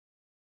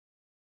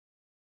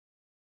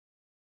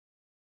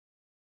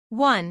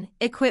1.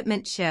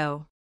 Equipment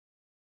show.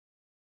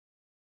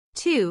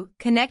 2.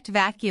 Connect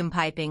vacuum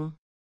piping.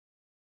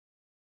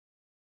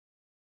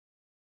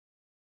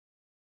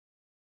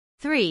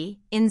 3.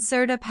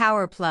 Insert a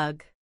power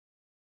plug.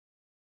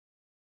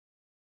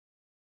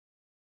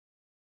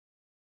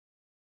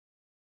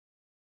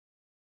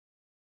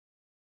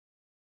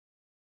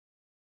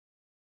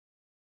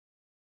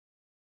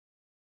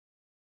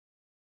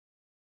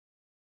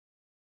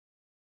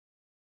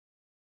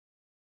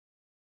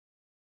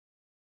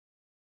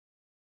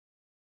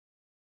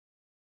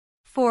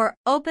 4.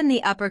 Open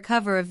the upper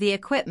cover of the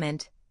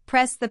equipment,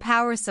 press the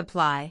power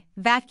supply,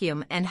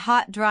 vacuum and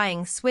hot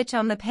drying switch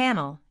on the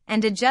panel,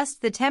 and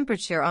adjust the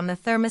temperature on the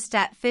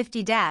thermostat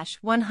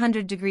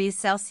 50-100 degrees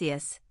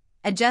Celsius.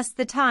 Adjust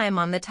the time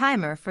on the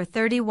timer for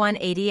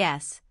 3180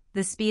 S,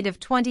 the speed of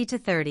 20 to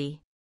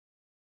 30.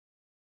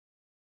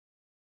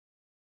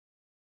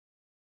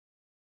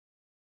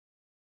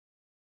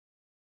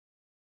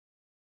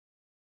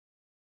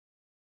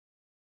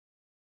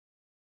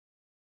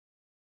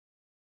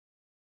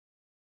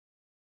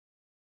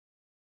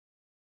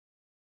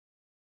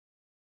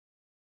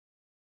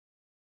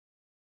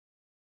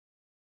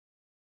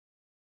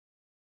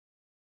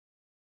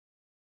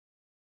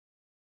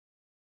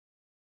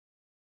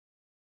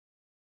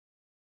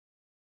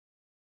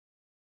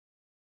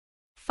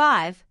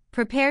 Five.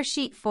 Prepare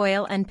sheet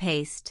foil and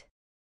paste.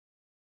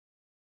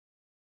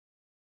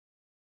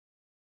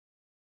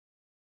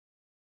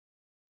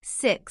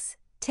 6.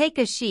 Take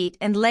a sheet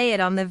and lay it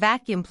on the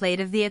vacuum plate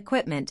of the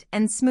equipment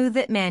and smooth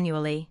it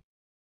manually.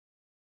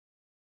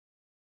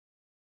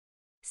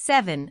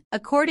 7.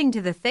 According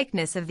to the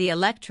thickness of the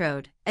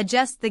electrode,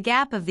 adjust the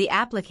gap of the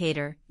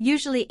applicator,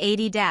 usually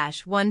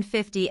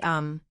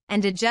 80-150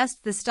 and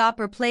adjust the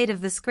stopper plate of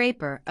the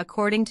scraper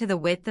according to the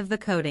width of the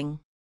coating.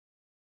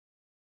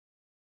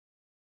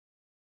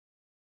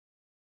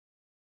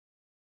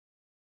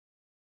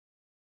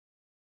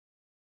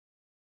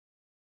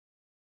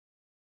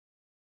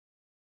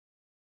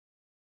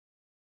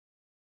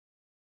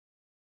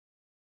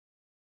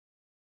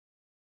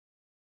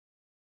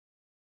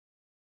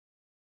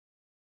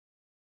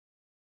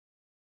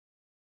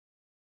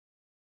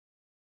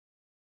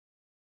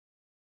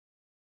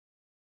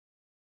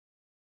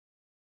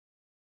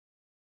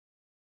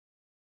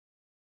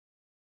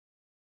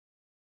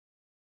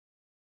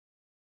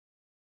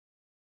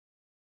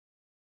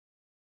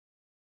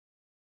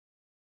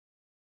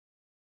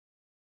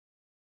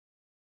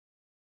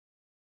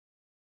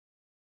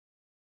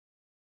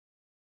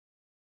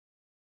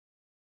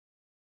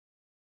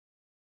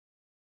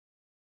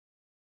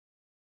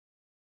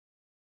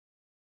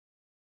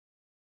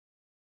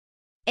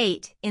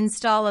 Eight.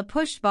 Install a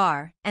push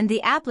bar, and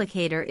the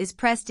applicator is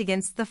pressed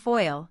against the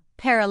foil,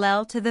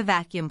 parallel to the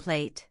vacuum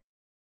plate.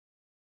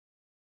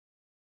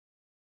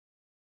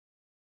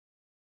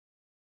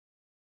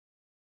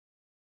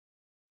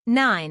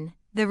 9.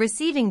 The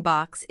receiving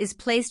box is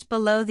placed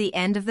below the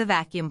end of the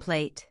vacuum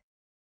plate.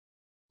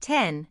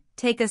 10.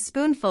 Take a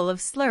spoonful of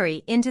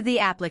slurry into the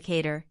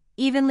applicator,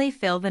 evenly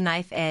fill the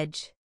knife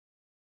edge.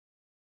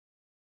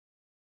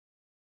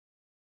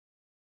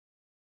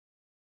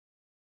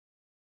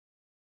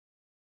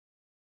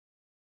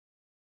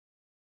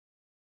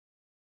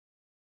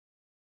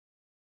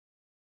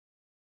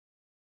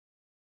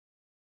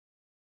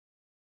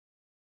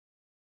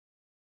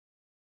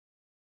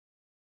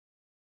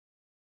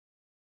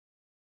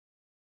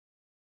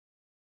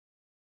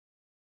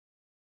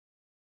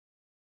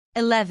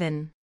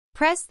 (11)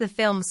 Press the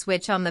film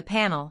switch on the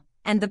panel,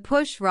 and the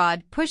push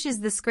rod pushes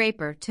the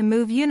scraper to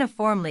move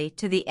uniformly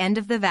to the end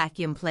of the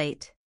vacuum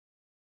plate.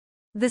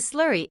 The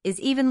slurry is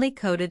evenly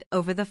coated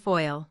over the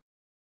foil.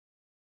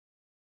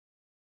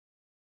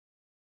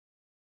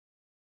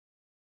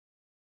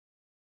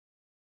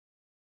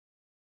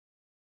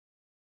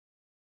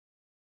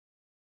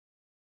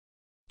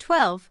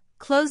 (12)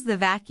 Close the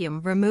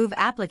vacuum, remove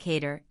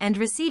applicator and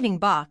receiving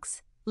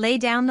box, lay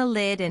down the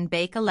lid and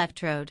bake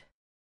electrode.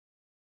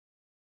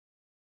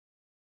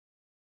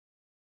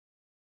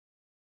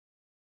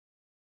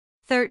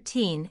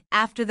 13.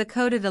 After the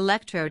coated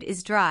electrode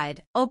is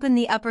dried, open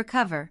the upper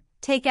cover,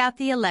 take out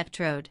the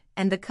electrode,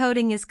 and the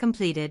coating is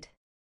completed.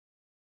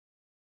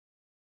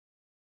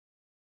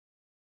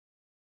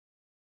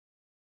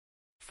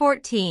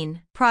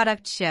 (14)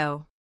 Product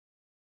show.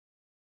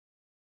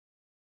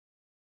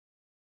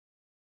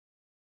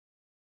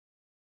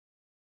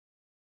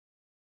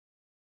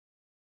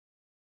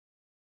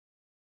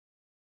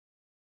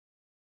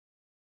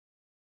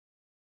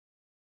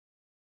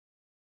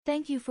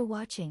 Thank you for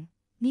watching.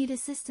 Need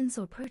assistance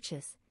or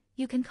purchase?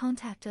 You can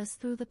contact us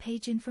through the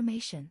page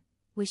information.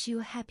 Wish you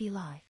a happy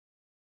life.